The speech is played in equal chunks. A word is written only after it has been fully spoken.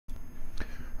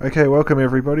Okay, welcome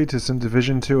everybody to some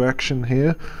Division 2 action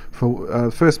here for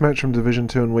first match from Division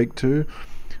 2 in Week 2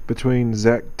 between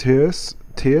Tierce,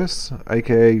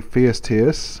 aka Fierce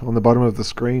Tierce, on the bottom of the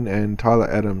screen, and Tyler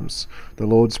Adams, the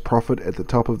Lord's Prophet, at the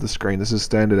top of the screen. This is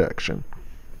standard action.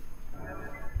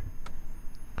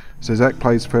 So Zach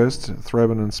plays first, throw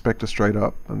an inspector straight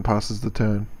up, and passes the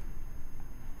turn.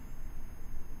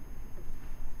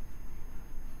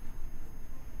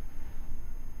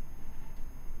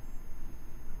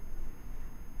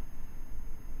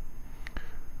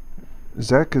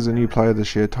 Zach is a new player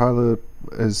this year. Tyler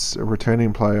is a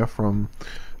returning player from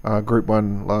Group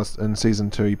 1 in Season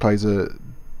 2. He plays a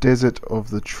Desert of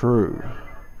the True,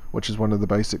 which is one of the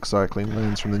basic cycling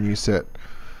lanes from the new set.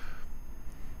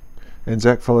 And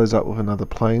Zach follows up with another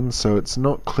plane, so it's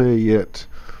not clear yet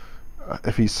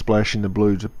if he's splashing the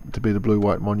blue to be the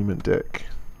blue-white monument deck,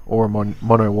 or a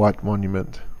mono-white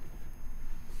monument.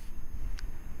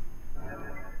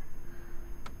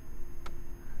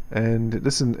 And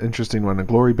this is an interesting one, a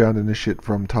glory-bound initiate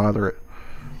from Tyler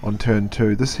on turn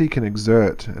 2. This he can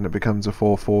exert, and it becomes a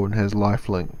 4/4 and has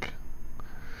lifelink.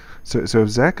 So if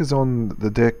Zach is on the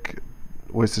deck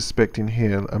we're suspecting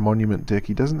here, a monument deck,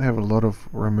 he doesn't have a lot of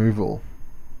removal.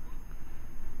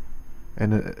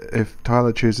 And if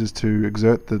Tyler chooses to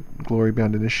exert the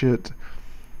glory-bound initiate,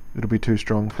 it'll be too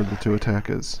strong for the two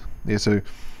attackers. Yeah, so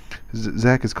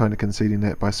Zach is kind of conceding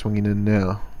that by swinging in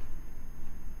now.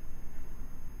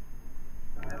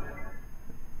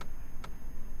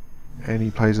 And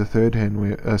he plays a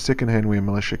second handwear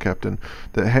militia captain.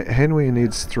 The handwear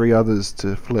needs 3 others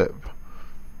to flip.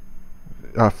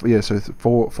 So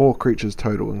four creatures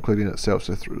total, including itself.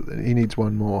 So he needs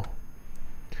 1 more.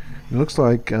 It looks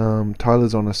like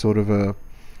Tyler's on a sort of a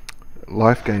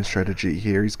life gain strategy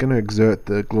here. He's going to exert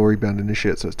the glory-bound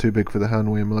initiate, so it's too big for the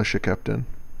handwear militia captain.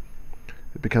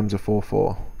 It becomes a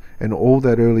 4/4, and all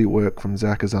that early work from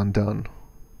Zach is undone,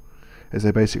 as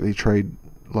they basically trade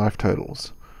life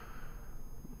totals.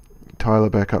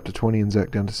 Tyler back up to 20 and Zach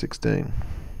down to 16.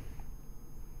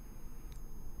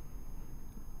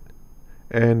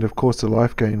 And of course the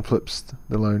life gain flips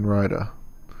the Lone Rider.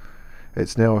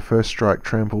 It's now a first strike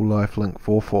trample lifelink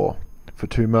 4/4 for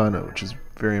 2 mana, which is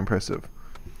very impressive.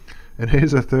 And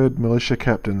here's a third militia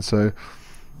captain, so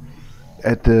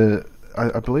at the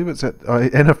I believe it's at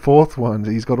and a 4th one.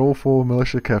 He's got all 4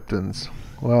 militia captains.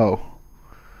 Wow.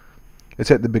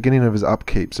 It's at the beginning of his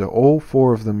upkeep, so all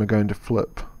 4 of them are going to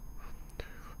flip.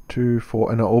 2, 4,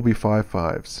 and it'll all be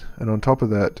 5/5s. And on top of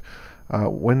that,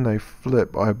 when they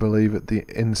flip, I believe at the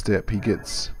end step he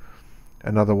gets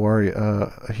another warrior,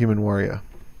 a human warrior.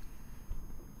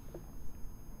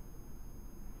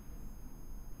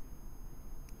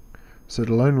 So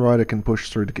the Lone Rider can push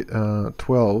through to get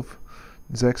 12.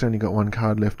 Zach's only got 1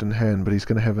 card left in hand, but he's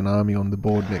going to have an army on the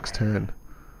board next turn.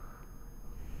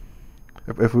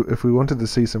 If we wanted to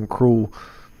see some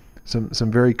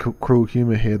very cruel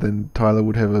humour here, then Tyler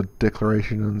would have a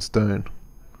declaration in stone.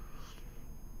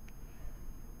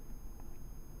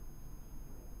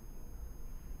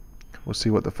 We'll see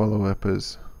what the follow-up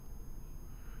is.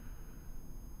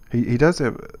 He does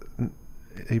have...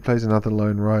 He plays another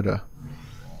Lone Rider.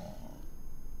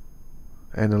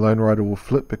 And the Lone Rider will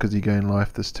flip because he gained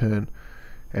life this turn.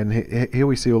 And here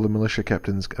we see all the militia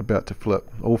captains about to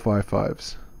flip. All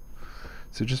 5/5s.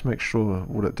 So just make sure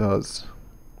what it does.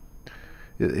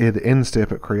 At the end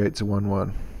step it creates a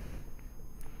 1/1.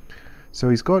 So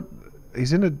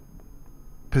he's in a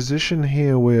position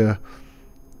here where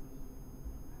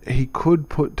he could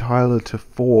put Tyler to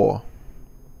 4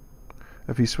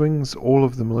 if he swings all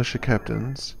of the militia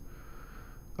captains.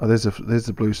 Oh, there's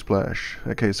the blue splash.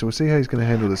 Okay, so we'll see how he's going to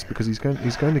handle this, because he's going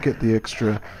to get the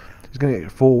extra. He's going to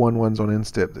get 4 1/1s on end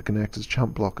step that can act as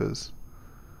chump blockers.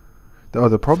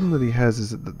 The problem that he has is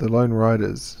that the Lone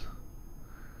Riders.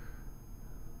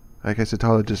 Okay, so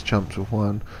Tyler just chumps with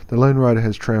 1. The Lone Rider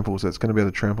has trample, so it's going to be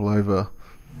able to trample over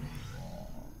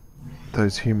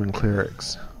those human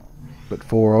clerics, but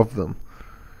 4 of them.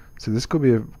 So this could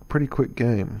be a pretty quick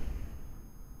game.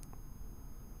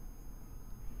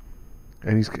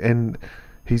 And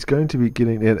he's going to be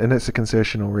getting it, and that's a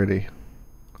concession already.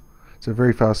 It's a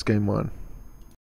very fast game 1.